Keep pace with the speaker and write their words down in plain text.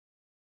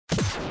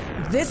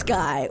This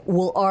guy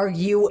will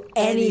argue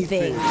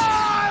anything.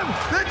 I'm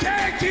the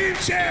tag team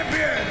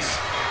champions.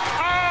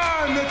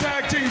 I'm the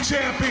tag team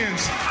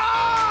champions.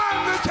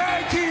 I'm the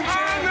tag team champions.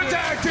 I'm the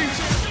tag team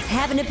champions.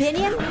 Have an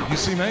opinion? You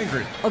seem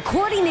angry.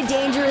 According to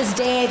Dangerous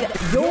Dave,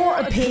 your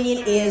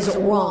opinion is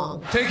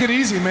wrong. Take it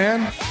easy,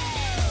 man.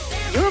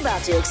 You're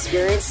about to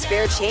experience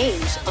spare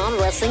change on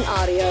Wrestling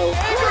Audio.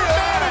 Anger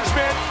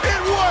management,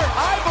 it worked.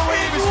 I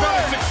believe it's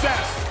been a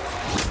success.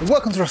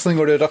 Welcome to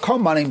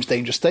WrestlingAudio.com. My name's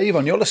Dangerous Dave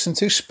and you're listening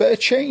to Spare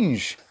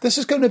Change. This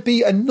is going to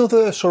be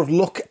another sort of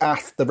look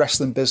at the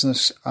wrestling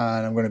business,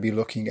 and I'm going to be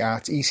looking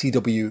at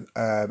ECW.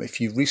 If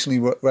you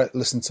recently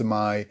listened to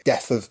my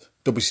death of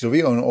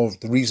WCW or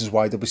the reasons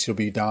why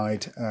WCW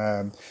died,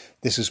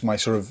 this is my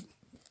sort of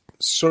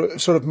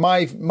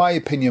my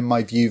opinion,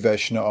 my view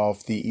version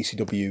of the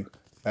ECW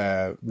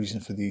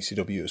reason for the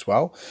ECW as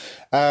well.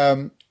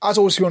 As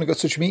always, if you want to get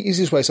in touch with me,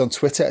 easiest way is on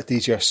Twitter at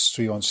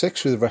DJS316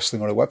 through the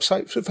Wrestling Audio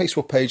website, through the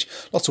Facebook page,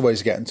 lots of ways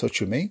to get in touch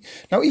with me.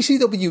 Now,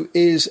 ECW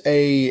is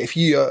if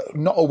you're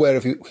not aware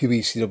of who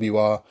ECW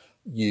are,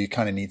 you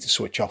kind of need to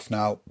switch off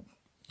now.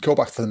 Go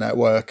back to the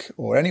network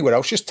or anywhere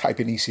else, just type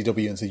in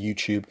ECW into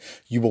YouTube.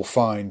 You will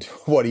find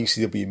what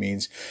ECW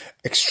means.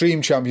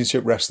 Extreme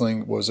Championship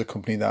Wrestling was a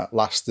company that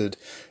lasted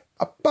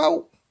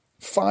about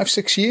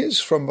 5-6 years,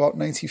 from about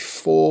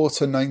 94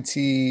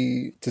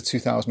 to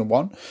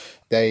 2001.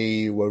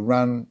 They were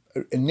ran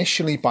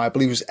initially by, I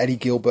believe it was Eddie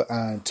Gilbert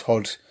and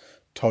Todd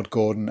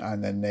Gordon,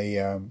 and then they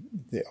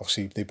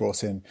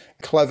brought in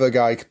a clever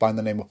guy by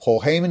the name of Paul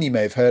Heyman. You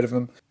may have heard of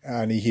him,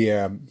 and he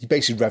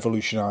basically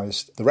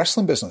revolutionized the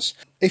wrestling business.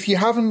 If you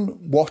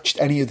haven't watched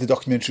any of the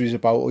documentaries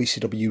about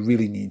ECW, you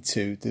really need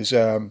to. There's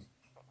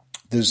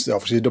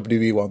obviously the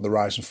WWE one, the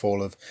rise and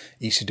fall of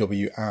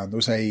ECW, and there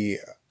was a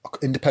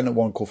independent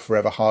one called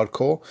Forever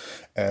Hardcore,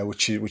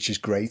 which is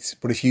great.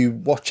 But if you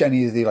watch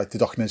any of the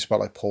documentaries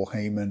about Paul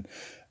Heyman,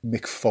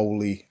 Mick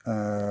Foley,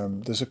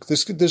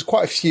 there's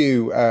quite a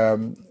few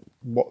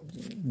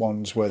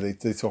ones where they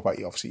talk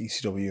about obviously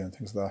ECW and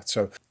things like that.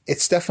 So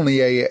it's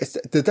definitely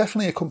they're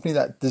definitely a company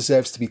that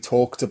deserves to be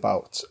talked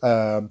about.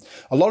 A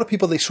lot of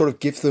people, they sort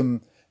of give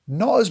them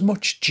not as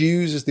much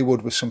dues as they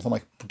would with something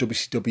like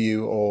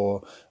WCW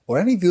or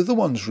any of the other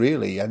ones,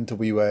 really,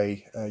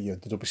 NWA,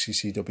 the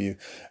WCCW,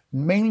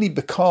 mainly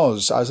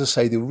because, as I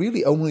say, they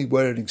really only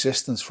were in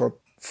existence for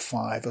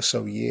 5 or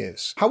so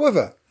years.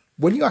 However,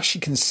 when you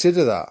actually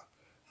consider that,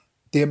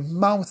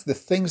 the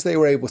things they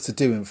were able to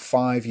do in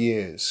 5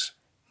 years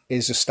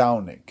is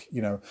astounding.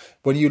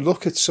 When you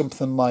look at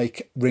something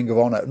like Ring of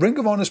Honor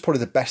is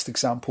probably the best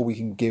example we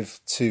can give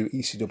to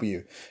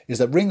ECW, is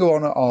that Ring of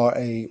Honor are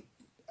a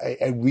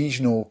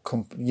regional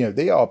company.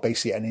 They are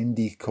basically an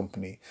indie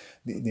company.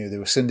 They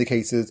were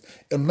syndicated.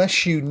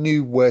 Unless you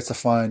knew where to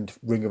find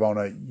Ring of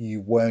Honor,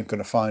 you weren't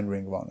going to find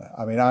Ring of Honor.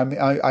 I mean,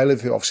 I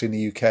live here, obviously, in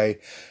the UK.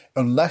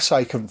 Unless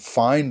I can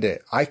find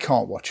it, I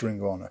can't watch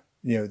Ring of Honor.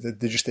 There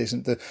just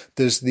isn't.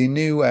 There's the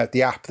new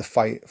the app, the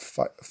Fight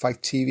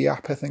TV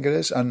app, I think it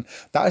is, and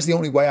that is the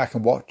only way I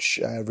can watch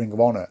Ring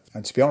of Honor.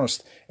 And to be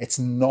honest, it's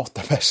not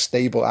the best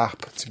stable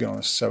app, to be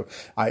honest. So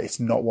it's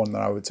not one that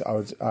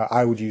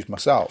I would use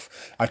myself.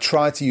 I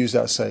tried to use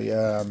that, say,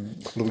 a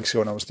couple of weeks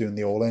ago when I was doing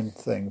the All In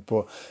thing,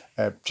 but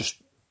it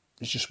just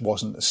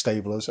wasn't as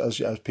stable as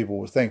people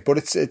would think. But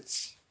it's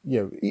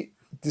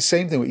the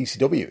same thing with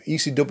ECW.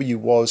 ECW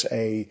was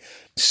a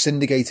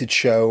syndicated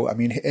show. I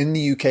mean, in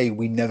the UK,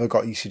 we never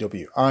got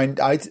ECW.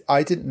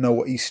 I didn't know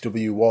what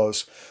ECW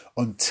was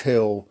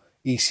until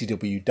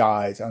ECW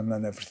died, and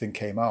then everything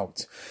came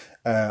out.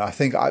 I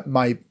think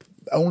my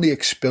only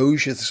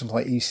exposure to something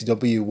like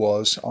ECW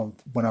was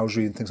when I was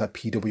reading things like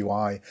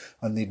PWI,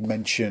 and they'd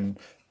mention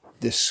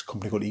this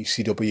company called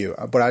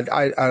ECW. But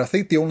I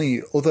think the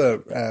only other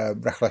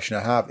recollection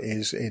I have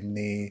is in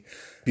the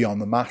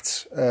Beyond the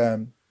Mat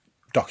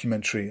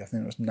documentary. I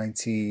think it was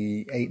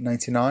 98,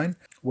 99,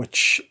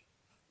 which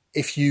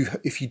if you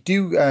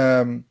do,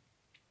 I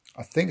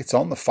think it's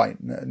on the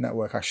Fight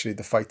Network, actually,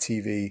 the Fight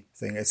TV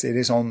thing. It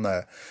is on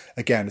there.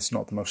 Again, it's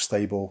not the most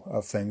stable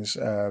of things,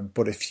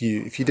 but if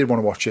you did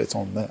want to watch it, it's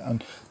on there.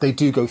 And they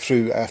do go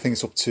through, I think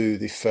it's up to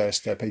the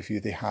first pay-per-view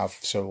they have,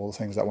 so all the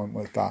things that went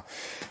with that.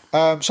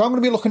 So I'm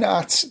going to be looking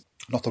at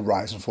not the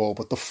rise and fall,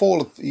 but the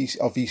fall of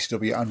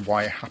ECW and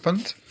why it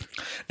happened.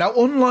 Now,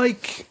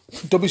 unlike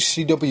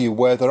WCW,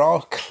 where there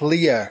are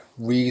clear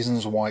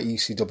reasons why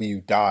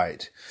ECW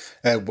died,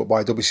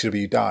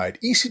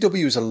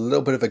 ECW is a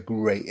little bit of a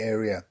grey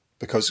area,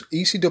 because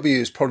ECW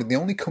is probably the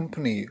only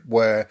company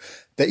where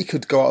they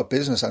could go out of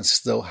business and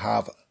still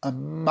have a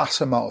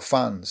mass amount of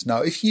fans.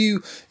 Now, if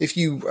you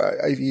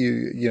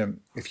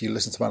listen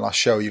to my last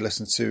show, you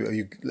listen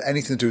to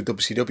anything to do with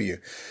WCW,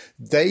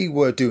 they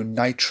were doing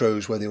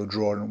nitros where they were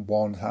drawing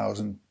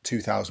 1,000,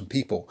 2,000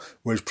 people,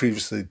 whereas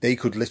previously they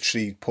could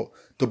literally put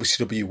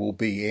WCW will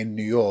be in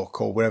New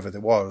York or wherever there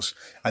was,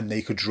 and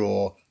they could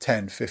draw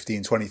 10,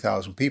 15,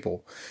 20,000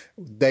 people.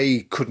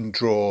 They couldn't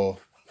draw.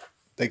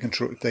 They can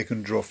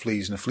draw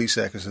fleas in a flea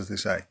circus, as they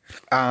say.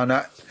 And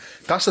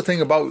that's the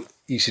thing about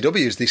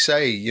ECW is they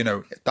say,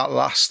 that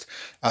last,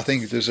 I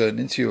think there's an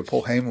interview with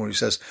Paul Heyman where he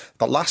says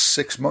the last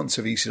 6 months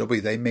of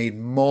ECW, they made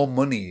more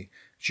money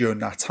during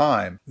that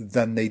time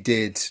than they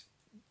did,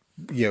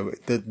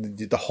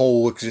 the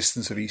whole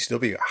existence of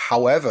ECW.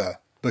 However,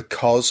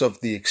 because of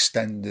the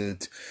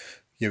extended,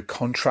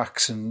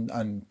 contracts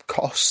and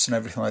costs and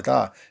everything like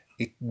that,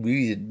 it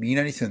really didn't mean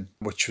anything,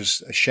 which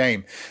was a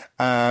shame.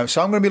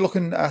 So I'm going to be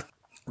looking at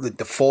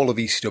the fall of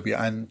ECW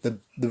and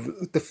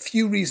the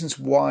few reasons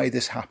why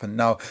this happened.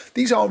 Now,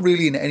 these aren't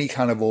really in any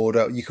kind of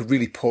order. You could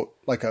really put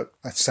like a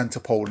center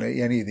pole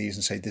in any of these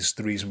and say this is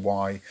the reason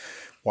why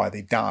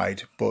they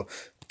died. But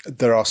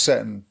there are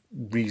certain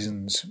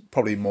reasons,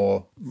 probably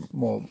more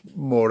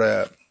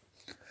to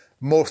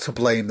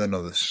blame than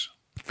others.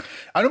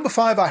 At number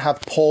 5, I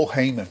have Paul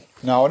Heyman.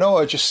 Now, I know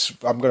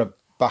I'm going to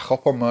back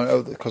up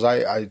on because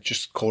I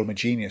just call him a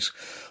genius.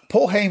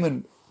 Paul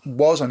Heyman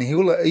was, and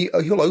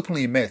he'll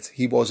openly admit,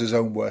 he was his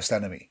own worst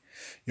enemy.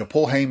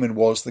 Paul Heyman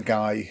was the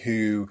guy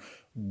who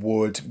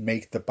would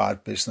make the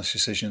bad business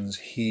decisions.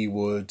 He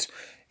would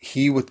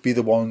be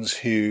the ones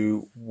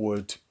who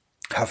would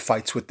have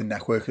fights with the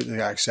network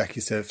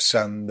executives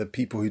and the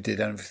people who did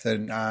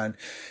everything, and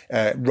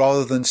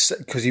rather than,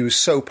 because he was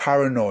so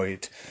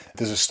paranoid.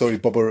 There's a story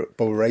Bubba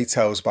Ray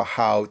tells about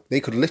how they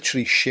could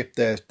literally ship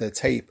their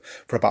tape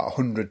for about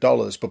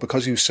 $100, but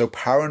because he was so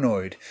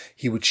paranoid,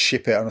 he would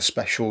ship it on a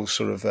special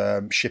sort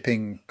of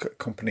shipping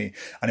company,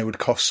 and it would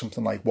cost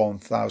something like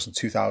 $1,000,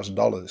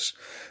 $2,000.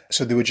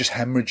 So they were just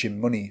hemorrhaging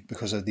money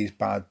because of these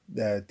bad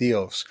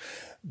deals.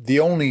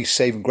 The only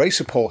saving grace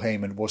of Paul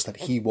Heyman was that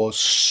he was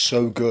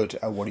so good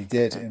at what he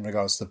did in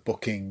regards to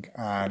booking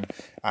and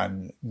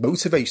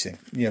motivating.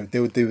 They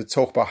would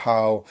talk about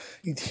how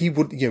he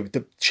would,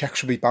 the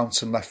checks would be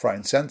bouncing left, right,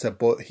 and centre,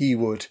 but he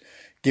would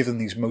give them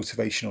these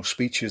motivational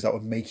speeches that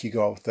would make you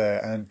go out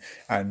there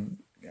and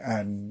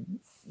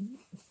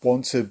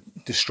want to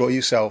destroy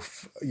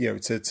yourself,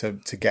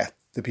 to get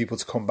the people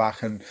to come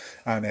back and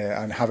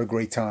have a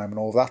great time and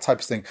all that type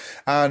of thing.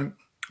 And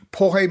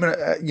Paul Heyman,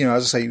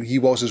 as I say, he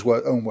was his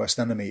own worst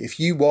enemy. If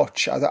you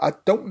watch, I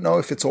don't know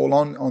if it's all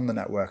on the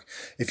network.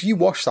 If you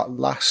watch that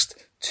last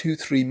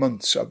 2-3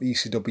 months of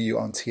ECW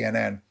on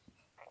TNN,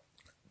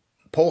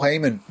 Paul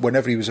Heyman,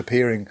 whenever he was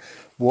appearing,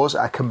 was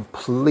a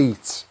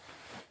complete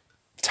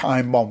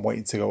time bomb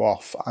waiting to go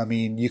off. I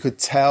mean, you could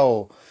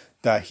tell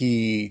that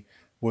he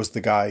was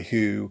the guy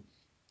who,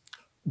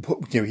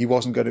 he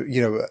wasn't going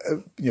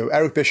to,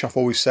 Eric Bischoff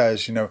always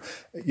says,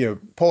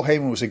 Paul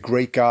Heyman was a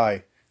great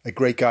guy,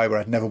 but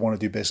I'd never want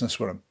to do business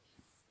with him.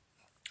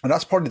 And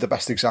that's probably the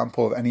best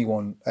example of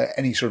anyone,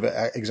 any sort of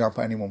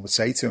example anyone would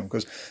say to him,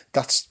 because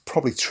that's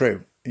probably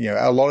true.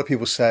 A lot of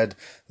people said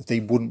that they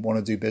wouldn't want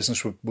to do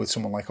business with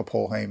someone like a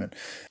Paul Heyman.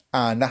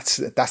 And that's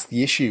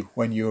the issue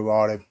when you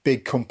are a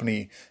big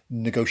company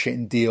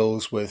negotiating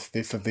deals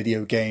for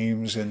video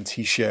games and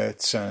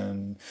T-shirts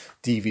and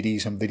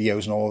DVDs and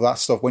videos and all of that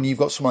stuff. When you've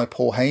got someone like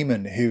Paul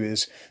Heyman, who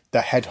is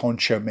the head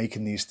honcho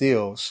making these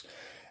deals,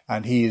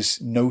 and he is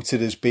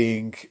noted as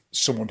being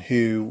someone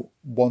wthere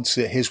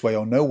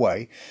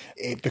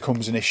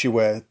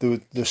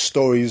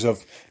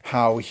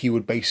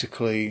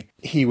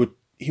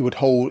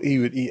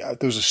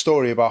was a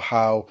story about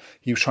how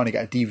he was trying to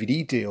get a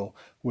DVD deal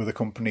with a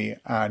company,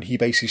 and he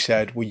basically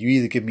said, well, you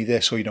either give me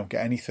this or you don't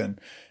get anything.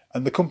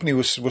 And the company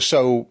was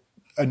so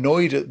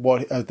annoyed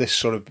at this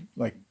sort of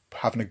like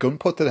having a gun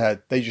put to their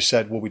head, they just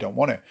said, well, we don't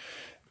want it.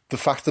 The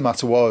fact of the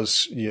matter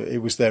was,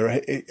 it was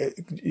there.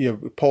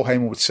 Paul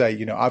Heyman would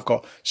say, I've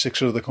got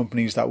 6 other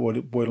companies that were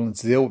willing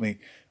to deal with me,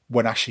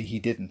 when actually he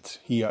didn't.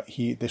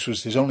 This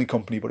was his only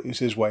company, but it was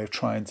his way of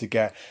trying to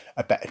get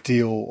a better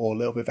deal or a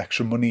little bit of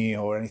extra money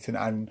or anything.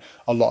 And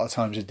a lot of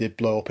times it did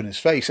blow up in his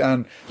face.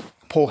 And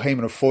Paul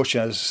Heyman,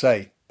 unfortunately, as I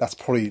say, that's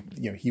probably,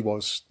 he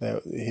was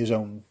his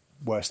own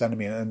worst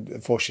enemy, and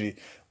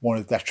unfortunately one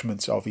of the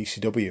detriments of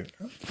ECW.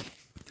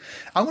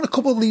 I'm going to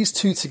couple these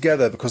two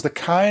together because they're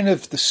kind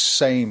of the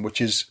same, which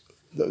is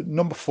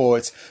number 4.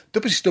 It's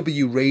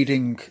WCW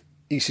raiding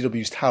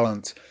ECW's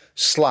talent /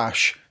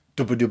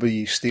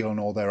 WWE stealing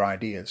all their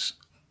ideas.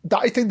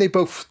 I think they're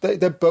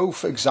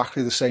both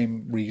exactly the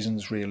same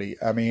reasons, really.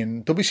 I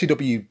mean,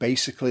 WCW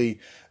basically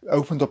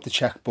opened up the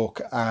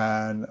checkbook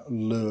and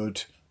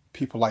lured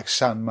people like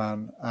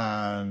Sandman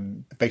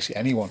and basically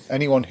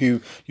anyone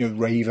who,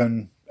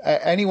 Raven,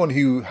 anyone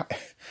who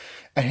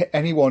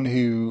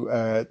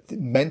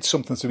meant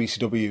something to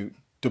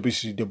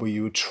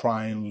WCW would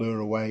try and lure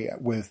away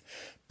with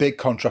big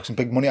contracts and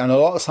big money. And a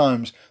lot of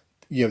times,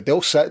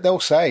 they'll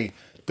say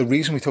the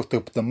reason we took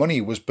the money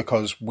was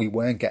because we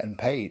weren't getting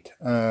paid.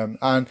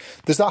 And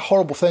there's that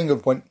horrible thing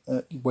of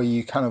where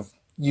you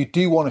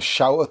do want to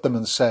shout at them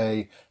and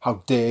say,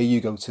 how dare you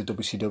go to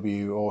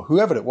WCW or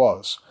whoever it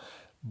was.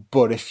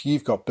 But if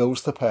you've got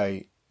bills to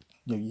pay,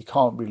 you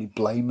can't really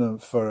blame them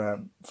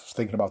for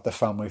thinking about their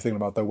family, thinking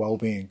about their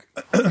well-being.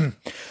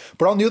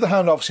 But on the other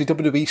hand, obviously,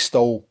 WWE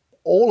stole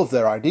all of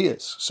their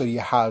ideas. So you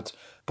had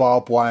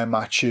barbed wire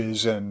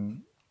matches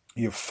and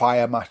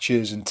fire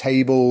matches and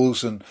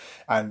tables and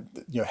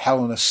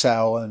Hell in a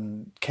Cell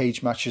and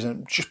cage matches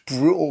and just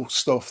brutal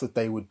stuff that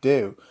they would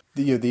do.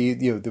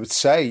 They would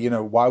say,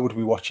 why would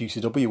we watch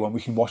ECW when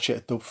we can watch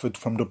it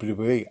from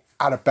WWE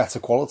at a better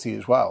quality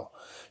as well?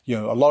 A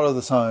lot of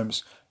the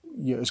times,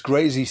 as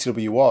great as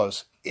ECW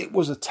was, it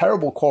was a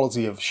terrible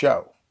quality of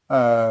show.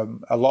 A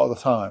lot of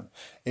the time,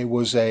 it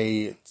was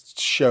a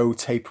show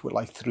taped with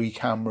like 3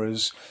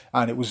 cameras,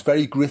 and it was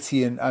very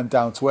gritty and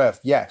down to earth.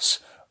 Yes,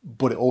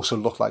 but it also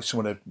looked like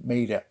someone had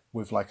made it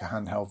with like a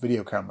handheld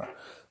video camera.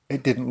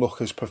 It didn't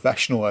look as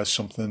professional as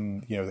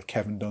something, that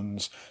Kevin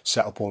Dunn's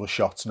set up all the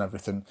shots and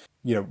everything.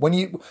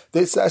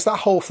 There's that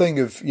whole thing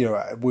of,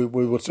 we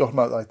were talking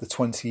about like the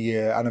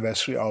 20-year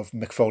anniversary of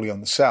Mick Foley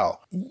on the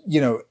Cell.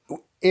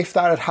 If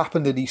that had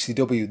happened in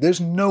ECW, there's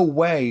no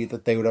way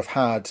that they would have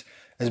had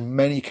as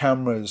many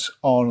cameras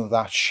on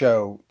that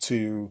show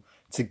to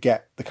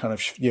get the kind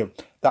of,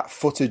 that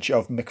footage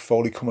of Mick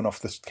Foley coming off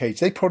the cage.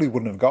 They probably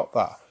wouldn't have got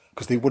that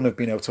because they wouldn't have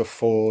been able to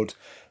afford,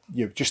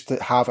 just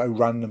to have a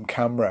random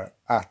camera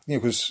at,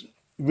 because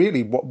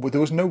really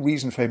there was no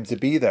reason for him to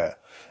be there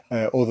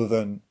other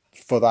than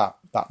for that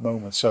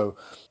moment. So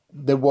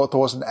there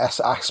was an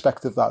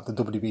aspect of that. The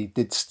WWE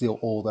did steal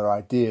all their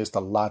ideas,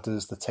 the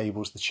ladders, the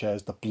tables, the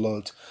chairs, the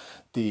blood,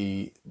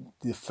 the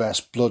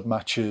first blood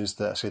matches,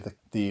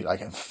 the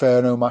like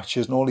Inferno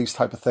matches and all these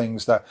type of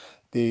things that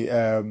the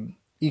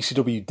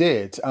ECW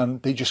did,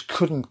 and they just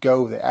couldn't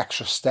go the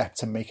extra step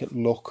to make it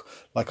look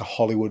like a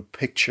Hollywood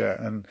picture.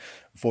 And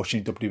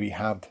unfortunately, WWE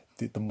had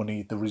the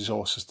money, the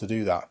resources to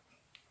do that.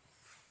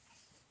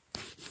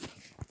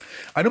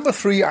 And number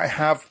 3, I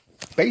have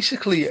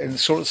basically in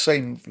sort of the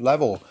same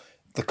level,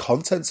 the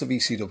contents of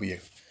ECW.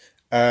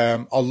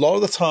 A lot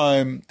of the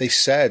time they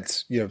said,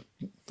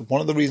 one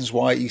of the reasons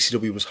why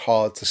ECW was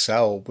hard to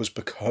sell was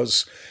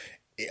because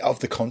of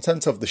the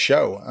content of the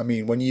show. I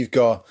mean, when you've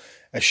got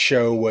a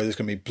show where there's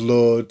going to be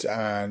blood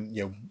and,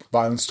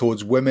 violence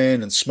towards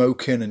women and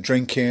smoking and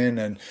drinking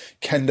and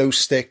kendo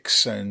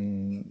sticks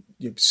and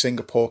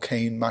Singapore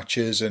cane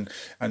matches and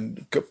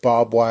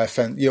barbed wire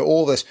fence,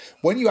 all this.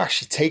 When you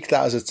actually take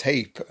that as a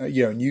tape,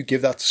 and you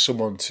give that to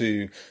someone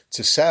to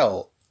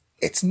sell,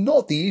 it's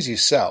not the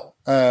easiest sell.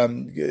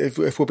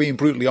 If we're being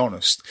brutally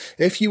honest,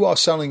 if you are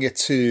selling it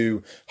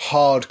to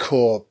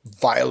hardcore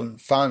violent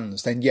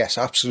fans, then yes,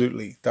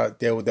 absolutely, that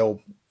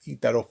they'll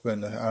eat that up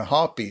in a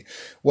heartbeat.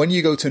 When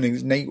you go to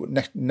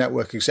an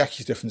network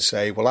executive and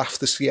say, well,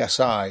 after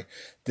CSI,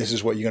 this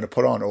is what you're going to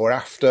put on, or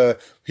after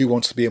Who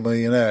Wants to Be a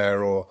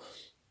Millionaire, or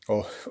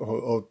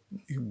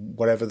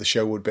whatever the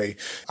show would be,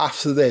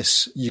 after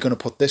this, you're going to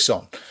put this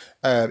on.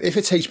 If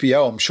it's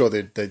HBO, I'm sure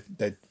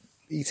they'd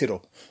eat it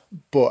up.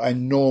 But a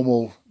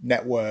normal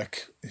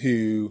network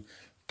who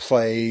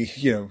play,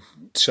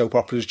 soap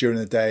operas during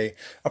the day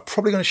are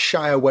probably going to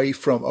shy away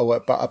from,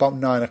 about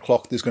 9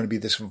 o'clock, there's going to be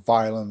this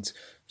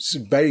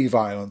very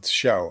violent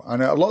show.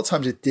 And a lot of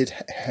times it did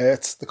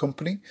hurt the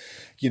company.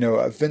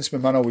 Vince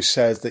McMahon always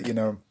says that,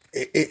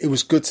 it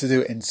was good to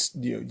do it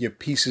in your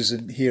pieces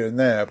in here and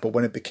there, but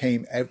when it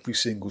became every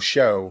single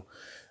show,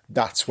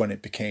 that's when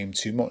it became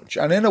too much.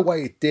 And in a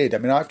way it did. I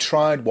mean, I've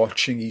tried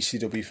watching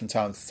ECW from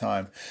time to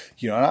time,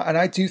 and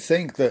I do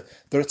think that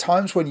there are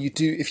times when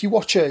if you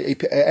watch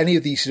any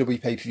of the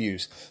ECW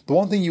pay-per-views, the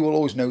one thing you will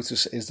always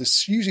notice is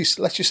this usually,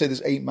 let's just say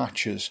there's 8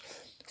 matches.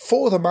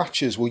 4 of the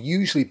matches will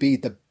usually be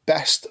the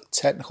best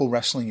technical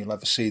wrestling you'll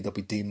ever see. There'll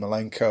be Dean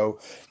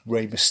Malenko,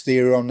 Rey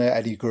Mysterio on there,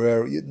 Eddie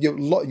Guerrero,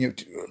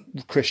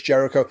 Chris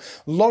Jericho,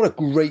 a lot of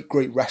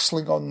great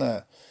wrestling on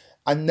there.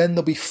 And then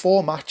there'll be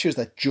 4 matches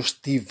that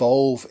just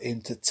devolve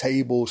into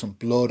tables and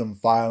blood and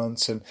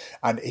violence and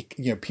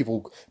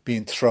people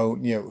being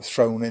thrown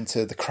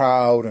into the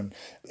crowd, and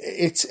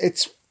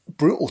it's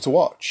brutal to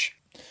watch.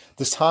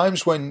 There's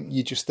times when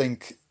you just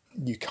think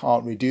you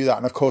can't really do that.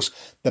 And of course,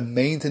 the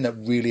main thing that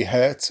really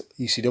hurt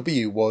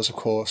ECW was, of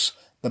course,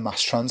 the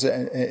mass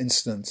transit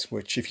incident,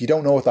 which if you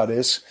don't know what that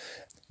is,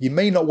 you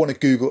may not want to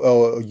Google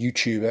or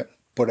YouTube it,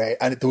 but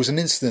and there was an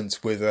incident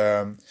with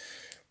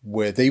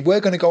where they were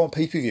going to go on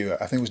pay-per-view.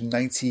 I think it was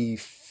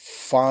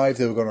 95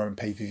 they were going on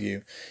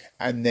pay-per-view.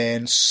 And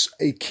then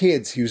a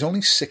kid, he was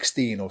only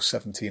 16 or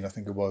 17, I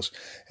think it was.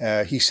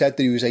 He said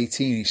that he was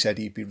 18. He said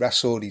he'd been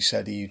wrestled. He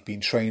said he'd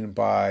been trained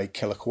by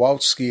Killer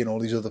Kowalski and all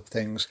these other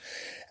things.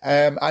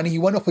 And he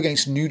went up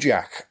against New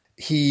Jack.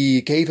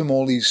 He gave him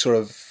all these sort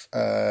of,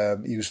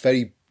 he was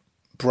very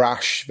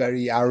brash,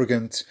 very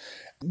arrogant.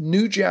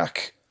 New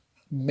Jack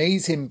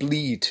made him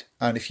bleed.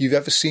 And if you've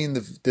ever seen the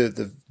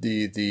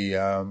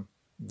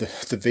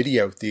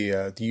video,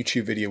 the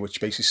YouTube video, which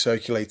basically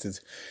circulated,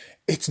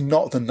 it's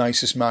not the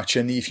nicest match.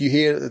 And if you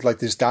hear, like,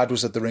 his dad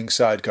was at the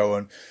ringside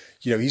going,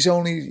 he's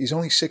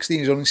only 16,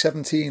 he's only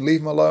 17,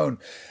 leave him alone.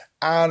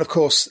 And of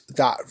course,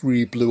 that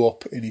really blew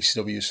up in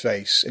ECW's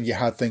face. And you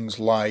had things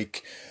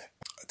like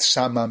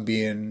Sandman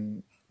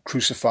being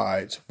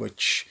crucified,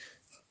 which,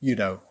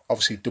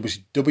 obviously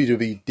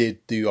WWE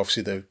did do,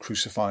 obviously, the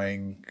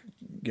crucifying,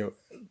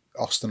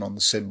 Austin on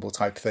the symbol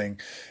type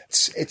thing.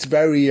 It's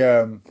very,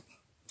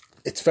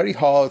 it's very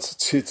hard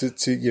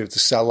to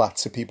sell that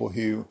to people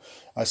who,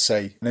 I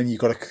say, and then you've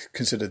got to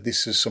consider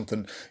this is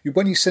something,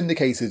 when you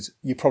syndicated,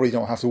 you probably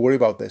don't have to worry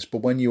about this,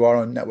 but when you are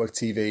on network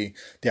TV,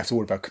 they have to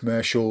worry about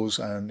commercials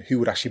and who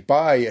would actually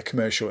buy a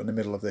commercial in the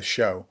middle of this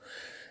show.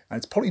 And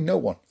it's probably no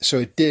one. So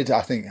it did,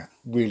 I think,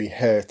 really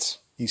hurt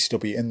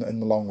ECW in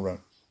the long run.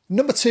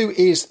 Number 2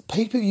 is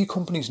pay-per-view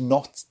companies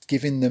not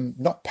paying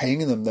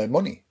them their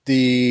money.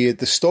 The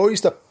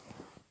stories that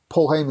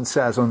Paul Heyman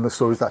says, and the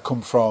stories that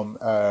come from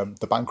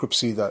the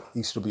bankruptcy that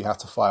ECW had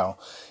to file,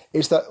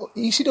 is that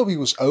ECW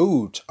was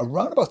owed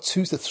around about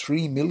 2 to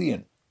 3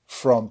 million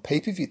from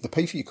pay-per-view, the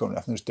pay-per-view company.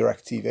 I think it was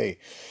DirecTV.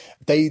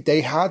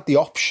 They had the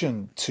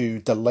option to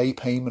delay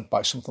payment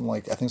by something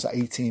like, I think it's like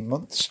 18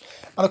 months.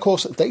 And of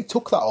course, they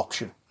took that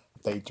option.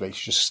 They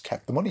just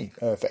kept the money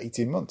for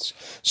 18 months.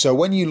 So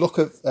when you look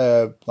at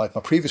like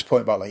my previous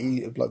point about like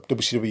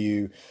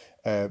WCW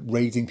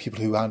raiding people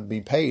who hadn't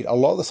been paid, a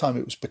lot of the time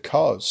it was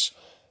because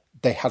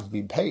they hadn't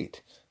been paid.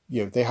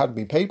 They hadn't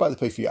been paid by the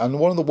pay-per-view. And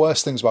one of the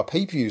worst things about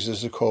pay-per-views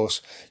is, of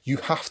course, you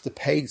have to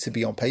pay to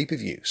be on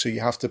pay-per-view. So you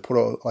have to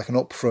put like an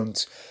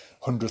upfront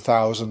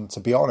 100,000 to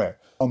be on it,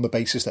 on the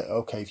basis that,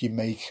 okay, if you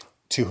make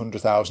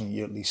 200,000,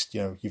 you at least,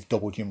 you've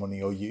doubled your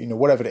money, or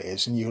whatever it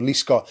is, and you at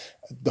least got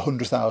the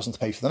 100,000 to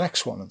pay for the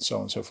next one, and so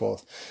on and so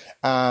forth.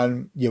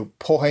 And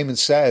Paul Heyman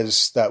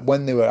says that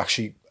when they were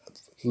actually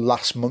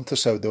last month or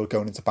so, they were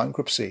going into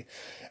bankruptcy,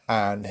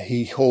 and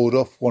he called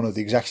up one of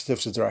the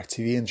executives of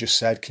DirecTV and just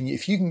said,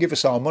 if you can give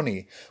us our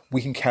money,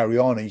 we can carry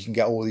on and you can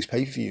get all these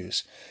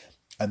pay-per-views.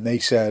 And they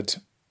said,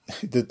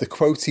 the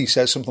quote he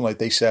says something like,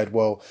 they said,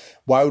 well,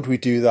 why would we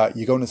do that?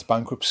 You're going into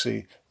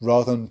bankruptcy,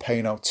 rather than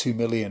paying out 2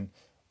 million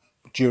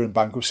during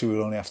bankruptcy,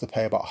 we'll only have to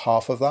pay about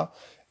half of that.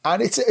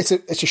 And it's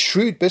a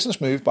shrewd business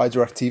move by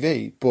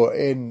DirecTV, but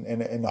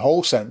in the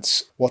whole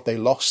sense, what they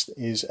lost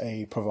is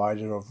a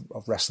provider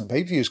of wrestling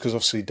pay-per-views, because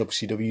obviously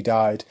WCW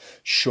died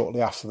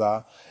shortly after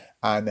that,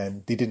 and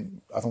then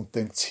I don't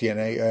think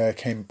TNA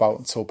came about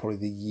until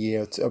probably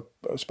it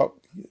was about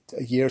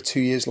a year or 2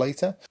 years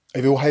later.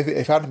 If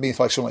it hadn't been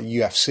for like something like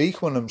UFC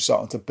when I'm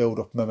starting to build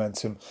up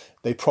momentum,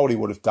 they probably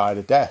would have died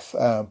a death.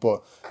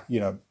 But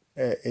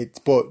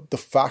the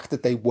fact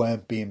that they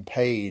weren't being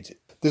paid,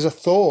 there's a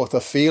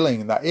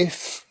feeling that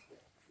if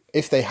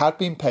they had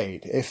been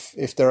paid, if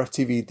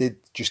DirecTV did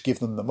just give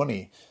them the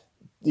money,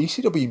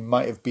 ECW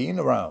might have been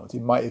around.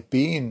 It might have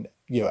been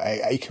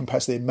a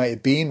competitor. It might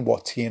have been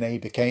what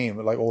TNA became,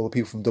 like all the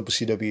people from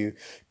WCW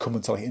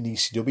coming to like an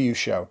ECW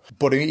show.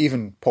 But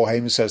even Paul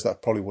Heyman says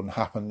that probably wouldn't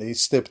happen.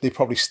 They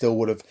probably still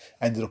would have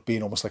ended up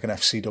being almost like an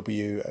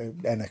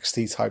FCW,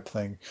 NXT type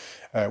thing,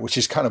 which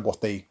is kind of what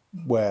they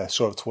were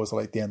sort of towards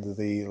like the end of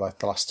the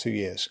last 2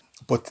 years.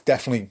 But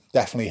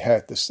definitely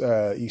hurt this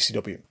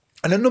ECW.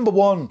 And then number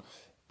 1,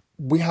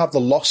 we have the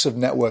loss of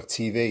network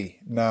TV.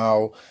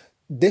 Now,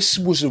 this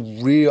was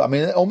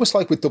almost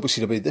like with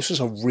WCW, this was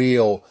a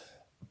real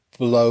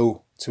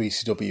blow to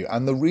ECW.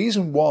 And the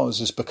reason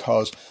is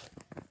because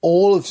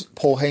all of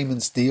Paul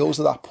Heyman's deals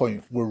at that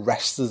point were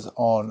rested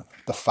on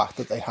the fact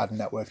that they had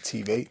network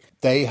TV.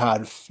 They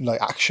had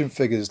like action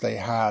figures, they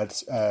had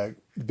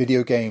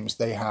video games,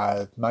 they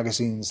had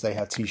magazines, they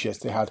had t-shirts,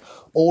 they had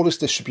all this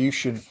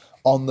distribution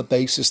on the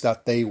basis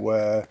that they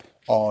were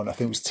on, I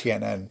think it was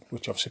TNN,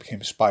 which obviously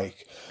became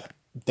Spike.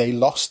 They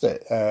lost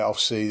it.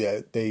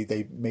 Obviously,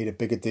 they made a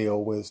bigger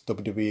deal with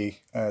WWE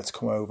to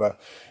come over.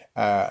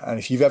 And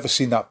if you've ever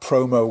seen that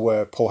promo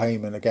where Paul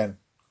Heyman, again,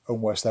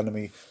 own worst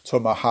enemy,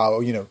 talking about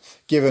how,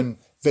 giving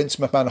Vince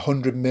McMahon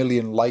 100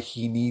 million like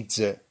he needs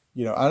it,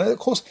 and of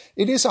course,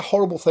 it is a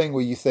horrible thing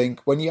where you think,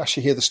 when you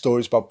actually hear the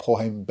stories about Paul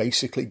Heyman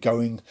basically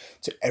going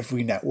to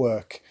every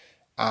network,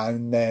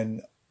 and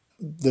then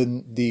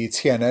the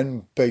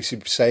TNN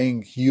basically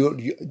saying,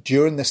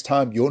 during this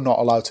time, you're not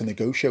allowed to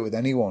negotiate with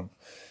anyone.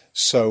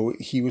 So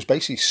he was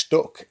basically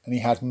stuck, and he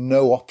had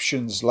no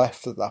options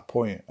left at that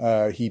point.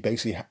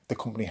 The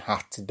company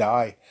had to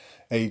die.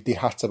 They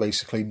had to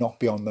basically not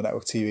be on the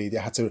network TV. They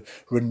had to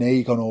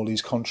renege on all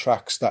these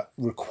contracts that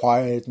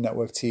required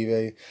network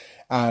TV,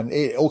 and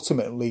it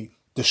ultimately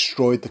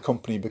destroyed the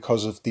company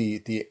because of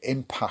the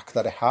impact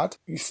that it had.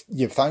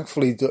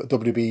 Thankfully,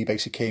 WWE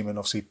basically came and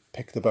obviously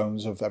picked the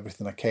bones of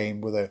everything that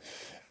came with it.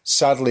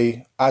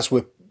 Sadly, as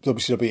with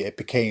WCW, it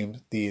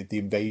became the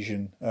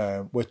invasion,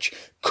 which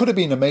could have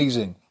been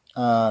amazing.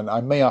 And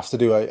I may have to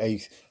do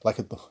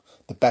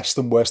the best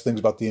and worst things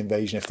about the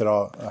invasion, if there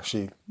are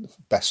actually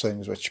best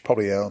things, which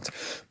probably aren't.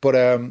 But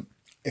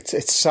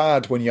it's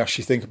sad when you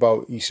actually think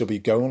about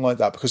ECW going like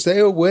that, because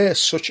they were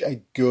such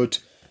a good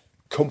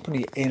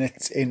company in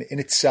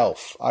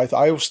itself. I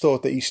always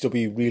thought that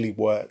ECW really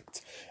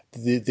worked.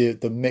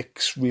 The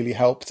mix really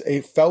helped.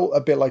 It felt a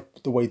bit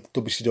like the way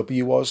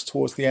WCW was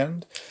towards the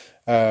end.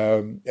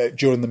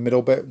 During the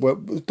middle bit, where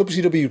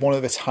WCW, one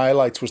of its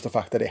highlights was the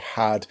fact that it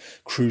had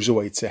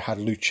cruiserweights, it had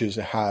luchas,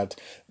 it had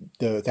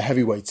the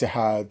heavyweights, it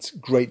had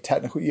great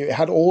technical, it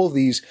had all of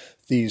these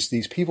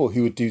people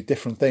who would do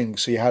different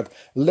things. So you had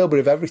a little bit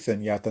of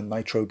everything. You had the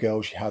Nitro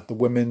girls, you had the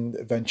women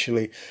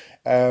eventually,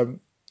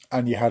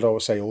 and you had, I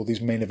would say, all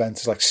these main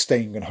eventers like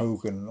Sting and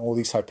Hogan and all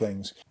these type of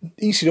things.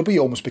 ECW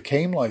almost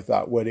became like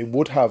that, where it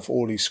would have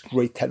all these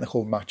great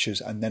technical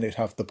matches, and then it'd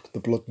have the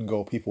blood and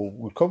gore people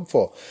would come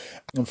for.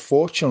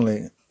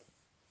 Unfortunately,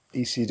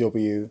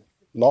 ECW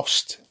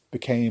lost,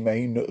 became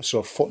a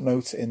sort of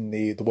footnote in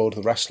the world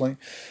of the wrestling.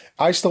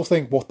 I still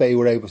think what they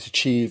were able to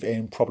achieve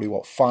in probably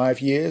 5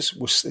 years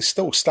is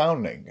still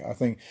astounding. I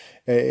think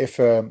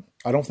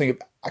I can't think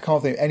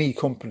of any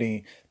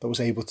company that was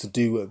able to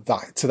do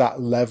that to that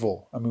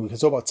level. I mean, we can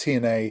talk about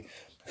TNA,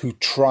 who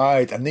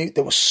tried, and they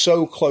were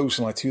so close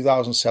in like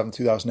 2007,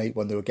 2008,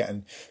 when they were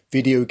getting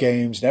video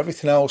games and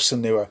everything else,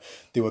 and they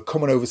were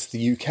coming over to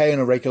the UK on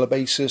a regular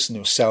basis, and they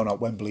were selling out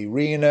Wembley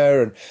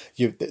Arena, and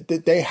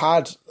they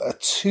had a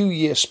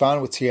 2-year span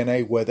with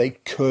TNA where they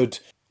could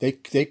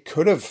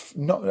have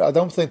not. I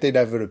don't think they'd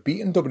ever have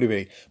beaten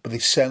WWE, but they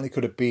certainly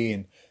could have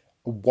been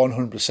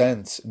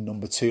 100%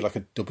 number 2 like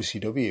a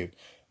WCW.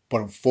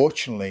 But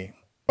unfortunately,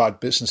 bad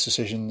business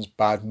decisions,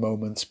 bad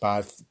moments,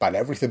 bad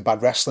everything,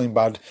 bad wrestling,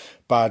 bad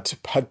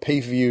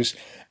pay-per-views,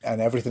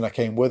 and everything that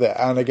came with it.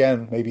 And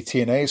again, maybe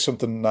TNA is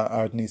something that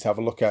I'd need to have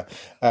a look at,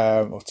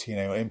 or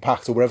TNA or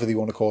Impact or whatever they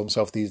want to call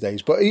themselves these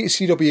days. But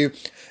ECW,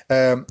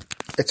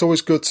 it's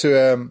always good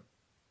to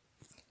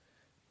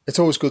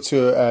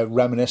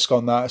reminisce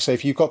on that. So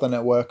if you've got the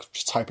network,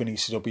 just type in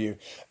ECW.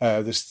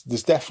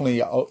 There's definitely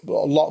a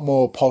lot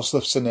more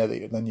positives in there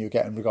than you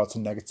get in regard to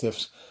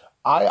negatives.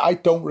 I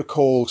don't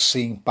recall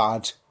seeing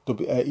bad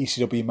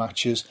ECW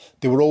matches.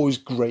 They were always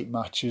great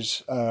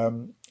matches.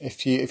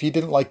 If you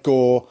didn't like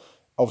gore,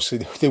 obviously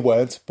they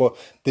weren't, but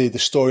the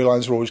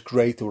storylines were always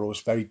great. They were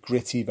always very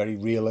gritty, very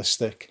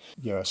realistic.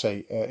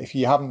 If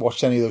you haven't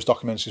watched any of those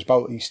documentaries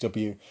about ECW,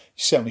 you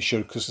certainly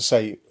should, because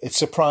it's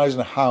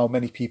surprising how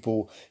many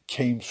people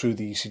came through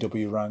the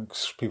ECW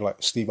ranks. People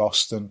like Steve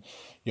Austin,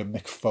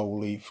 Mick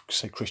Foley,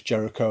 say Chris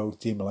Jericho,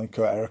 Dean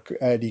Malenko,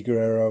 Eddie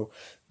Guerrero,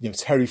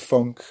 Terry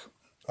Funk.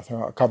 I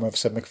can't remember if I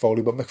said Mick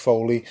Foley, but Mick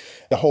Foley,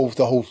 the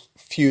whole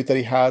feud that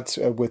he had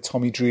with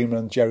Tommy Dreamer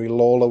and Jerry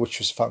Lawler, which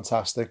was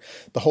fantastic.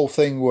 The whole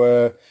thing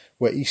where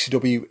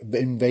ECW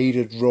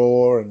invaded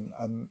Raw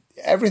and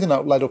everything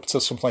that led up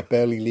to something like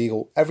Barely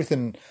Legal,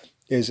 everything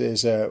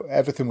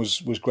everything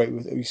was great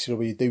with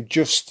ECW. They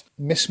just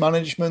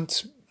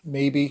mismanagement,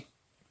 maybe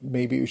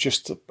it was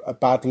just a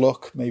bad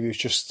luck. Maybe it was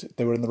just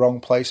they were in the wrong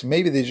place.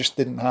 Maybe they just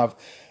didn't have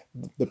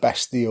the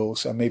best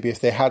deals, and maybe if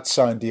they had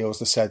signed deals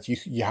that said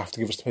you have to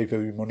give us the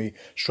pay-per-view money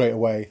straight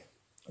away,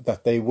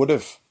 that they would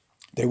have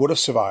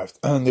survived,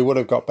 and they would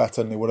have got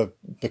better, and they would have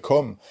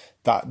become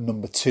that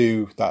number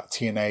 2 that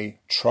TNA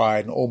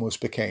tried and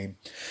almost became.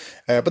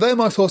 But they're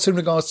my thoughts in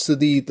regards to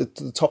the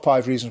top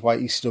 5 reasons why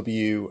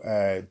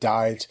ECW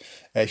died.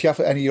 If you have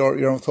any of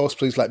your own thoughts,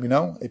 please let me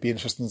know. It'd be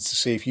interesting to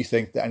see if you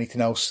think that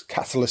anything else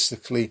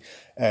catalytically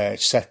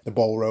set the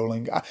ball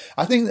rolling.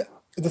 I think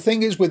the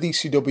thing is with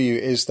ECW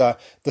is that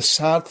the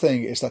sad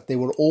thing is that they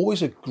were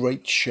always a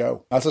great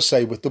show. As I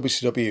say, with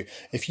WCW,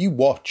 if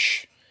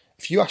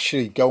you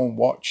actually go and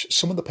watch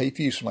some of the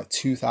pay-per-views from like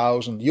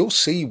 2000, you'll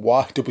see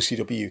why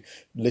WCW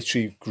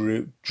literally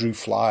drew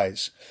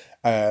flies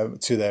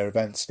to their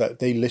events, that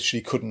they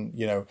literally couldn't,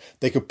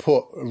 they could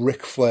put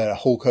Ric Flair,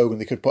 Hulk Hogan,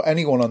 they could put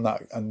anyone on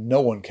that and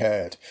no one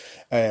cared.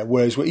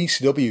 Whereas with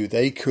ECW,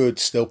 they could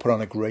still put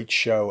on a great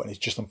show, and it's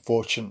just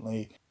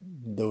unfortunately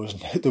there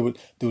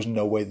was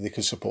no way that they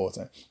could support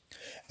it.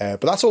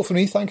 But that's all for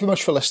me. Thank you very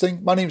much for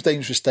listening. My name's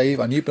Dangerous Dave,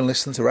 and you've been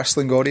listening to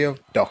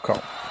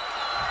WrestlingAudio.com.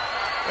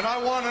 And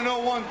I want to know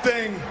one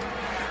thing.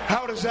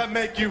 How does that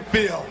make you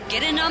feel?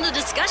 Get in on the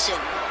discussion.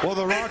 Well,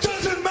 it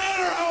doesn't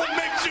matter how it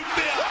makes you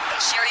feel.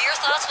 Share your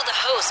thoughts with the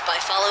host by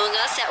following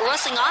us at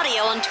Wrestling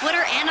Audio on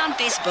Twitter and on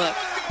Facebook.